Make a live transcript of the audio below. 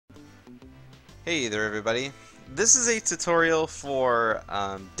Hey there everybody. This is a tutorial for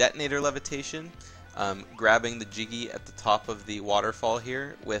Detonator Levitation, grabbing the jiggy at the top of the waterfall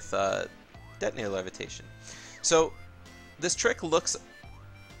here with Detonator Levitation. So this trick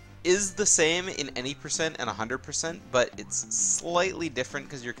is the same in any percent and 100%, but it's slightly different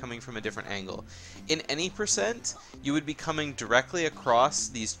because you're coming from a different angle. In any percent, you would be coming directly across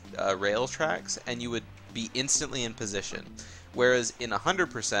these rail tracks and you would be instantly in position. Whereas in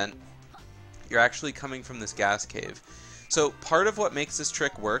 100%, you're actually coming from this gas cave. So part of what makes this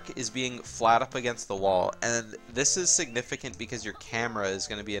trick work is being flat up against the wall, and this is significant because your camera is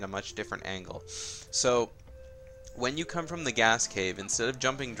going to be at a much different angle. So when you come from the gas cave, instead of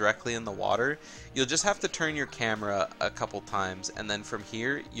jumping directly in the water, you'll just have to turn your camera a couple times, and then from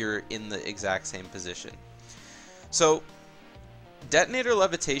here you're in the exact same position. So Detonator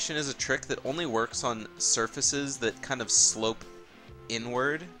Levitation is a trick that only works on surfaces that kind of slope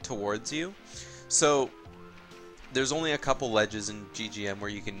inward towards you. So there's only a couple ledges in GGM where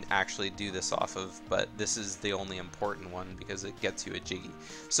you can actually do this off of, but this is the only important one because it gets you a jiggy.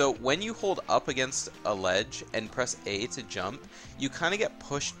 So when you hold up against a ledge and press A to jump, you kind of get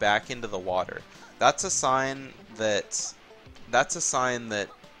pushed back into the water. That's a sign that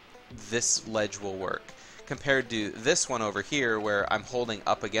this ledge will work, compared to this one over here where I'm holding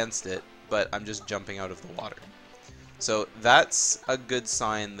up against it, but I'm just jumping out of the water. So that's a good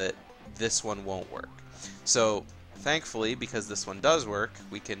sign that this one won't work. So thankfully, because this one does work,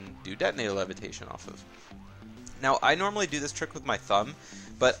 we can do Detonator Levitation off of. Now, I normally do this trick with my thumb,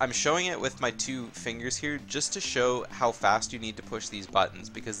 but I'm showing it with my two fingers here just to show how fast you need to push these buttons,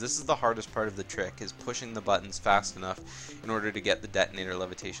 because this is the hardest part of the trick, is pushing the buttons fast enough in order to get the Detonator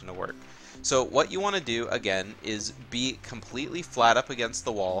Levitation to work. So what you want to do, again, is be completely flat up against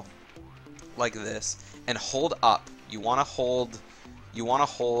the wall, like this, and hold up. You want to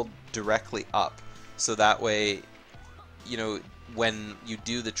hold directly up, so that way, you know, when you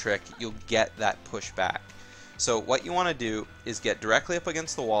do the trick, you'll get that push back. So what you want to do is get directly up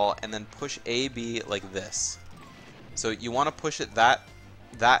against the wall and then push A, B like this. So you want to push it that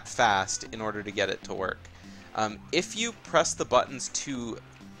fast in order to get it to work. If you press the buttons too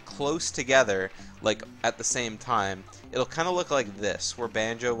close together, like at the same time, it'll kind of look like this, where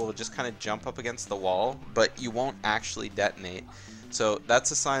Banjo will just kind of jump up against the wall, but you won't actually detonate. So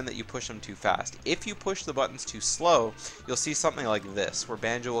that's a sign that you push them too fast. If you push the buttons too slow, you'll see something like this, where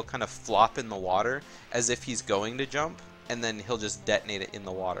Banjo will kind of flop in the water as if he's going to jump, and then he'll just detonate it in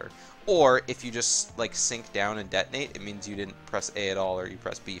the water. Or if you just like sink down and detonate, it means you didn't press A at all, or you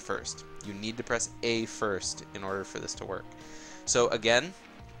press B first. You need to press A first in order for this to work. So again,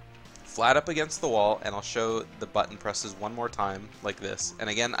 flat up against the wall, and I'll show the button presses one more time like this. And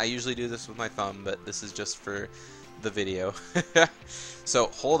again, I usually do this with my thumb, but this is just for the video. So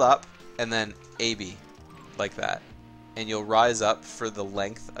hold up and then AB like that, and you'll rise up for the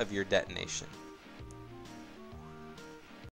length of your detonation.